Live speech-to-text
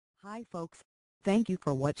Hi folks, thank you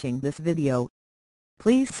for watching this video.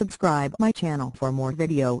 Please subscribe my channel for more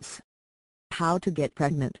videos. How to get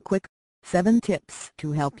pregnant quick, 7 tips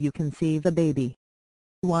to help you conceive a baby.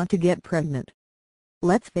 Want to get pregnant?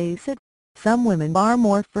 Let's face it, some women are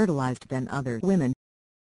more fertilized than other women.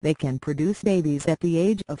 They can produce babies at the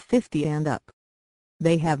age of 50 and up.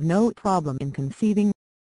 They have no problem in conceiving.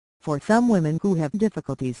 For some women who have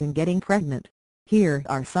difficulties in getting pregnant, here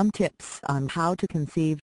are some tips on how to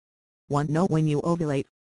conceive. 1. Know when you ovulate.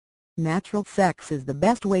 Natural sex is the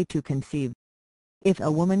best way to conceive. If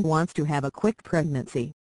a woman wants to have a quick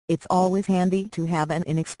pregnancy, it's always handy to have an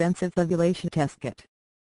inexpensive ovulation test kit.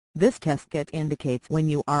 This test kit indicates when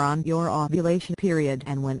you are on your ovulation period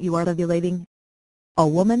and when you are ovulating. A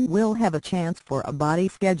woman will have a chance for a body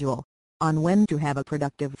schedule on when to have a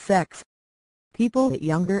productive sex. People at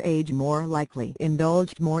younger age more likely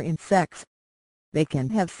indulged more in sex. They can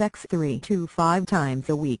have sex 3 to 5 times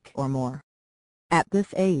a week or more. At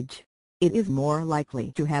this age, it is more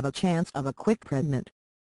likely to have a chance of a quick pregnant.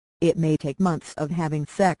 It may take months of having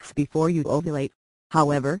sex before you ovulate,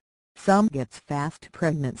 however, some gets fast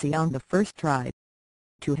pregnancy on the first try.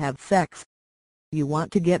 To have sex. You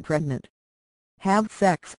want to get pregnant? Have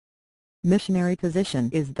sex. Missionary position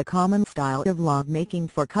is the common style of lovemaking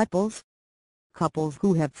for couples. Couples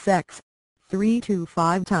who have sex 3 to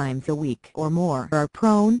 5 times a week or more are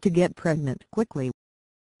prone to get pregnant quickly.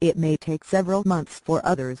 It may take several months for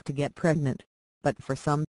others to get pregnant, but for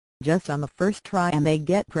some, just on the first try and they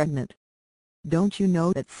get pregnant. Don't you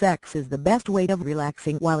know that sex is the best way of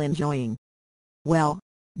relaxing while enjoying? Well,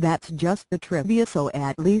 that's just the trivia, so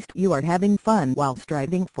at least you are having fun while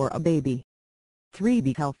striving for a baby. 3.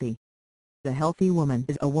 Be healthy. The healthy woman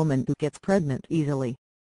is a woman who gets pregnant easily.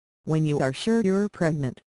 When you are sure you're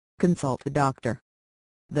pregnant, consult a doctor.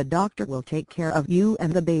 The doctor will take care of you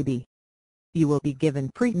and the baby. You will be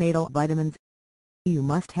given prenatal vitamins. You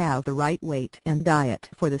must have the right weight and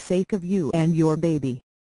diet for the sake of you and your baby.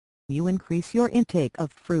 You increase your intake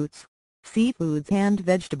of fruits, seafoods and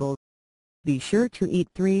vegetables. Be sure to eat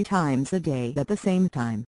 3 times a day at the same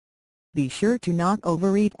time. Be sure to not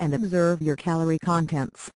overeat and observe your calorie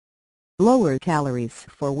contents. Lower calories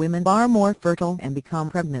for women are more fertile and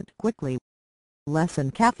become pregnant quickly. Lessen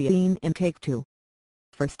caffeine intake too.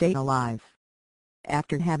 For stay alive.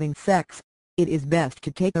 After having sex, it is best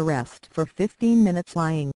to take a rest for 15 minutes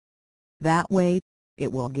lying. That way,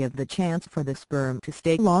 it will give the chance for the sperm to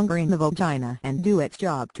stay longer in the vagina and do its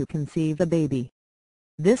job to conceive the baby.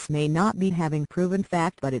 This may not be having proven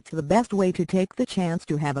fact, but it's the best way to take the chance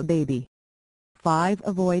to have a baby. 5.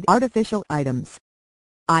 Avoid artificial items.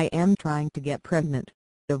 I am trying to get pregnant.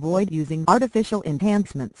 Avoid using artificial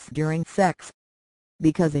enhancements during sex.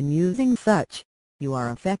 Because in using such, you are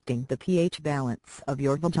affecting the pH balance of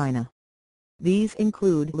your vagina. These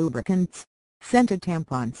include lubricants, scented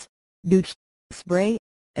tampons, douche spray,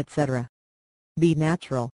 etc. Be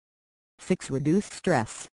natural. 6. Reduce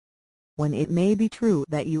stress. When it may be true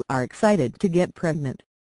that you are excited to get pregnant,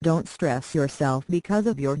 don't stress yourself because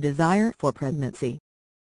of your desire for pregnancy.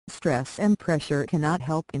 Stress and pressure cannot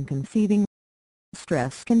help in conceiving.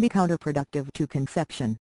 Stress can be counterproductive to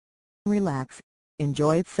conception. Relax,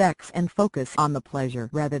 enjoy sex and focus on the pleasure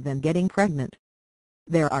rather than getting pregnant.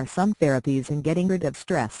 There are some therapies in getting rid of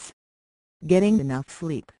stress. Getting enough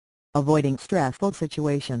sleep, avoiding stressful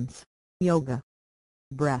situations, yoga,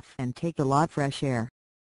 breath and take a lot fresh air.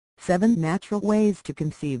 7. Natural ways to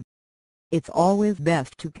conceive. It's always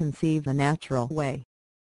best to conceive the natural way.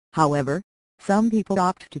 However, some people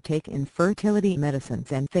opt to take infertility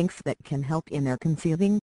medicines and thinks that can help in their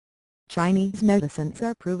conceiving. Chinese medicines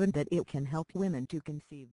are proven that it can help women to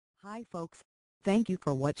conceive. Hi folks, thank you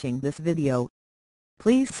for watching this video.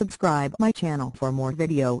 Please subscribe my channel for more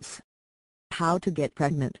videos. How to get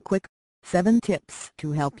pregnant quick, 7 tips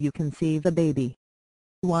to help you conceive a baby.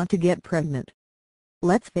 Want to get pregnant?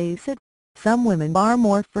 Let's face it, some women are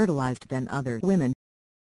more fertilized than other women.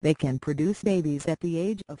 They can produce babies at the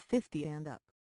age of 50 and up.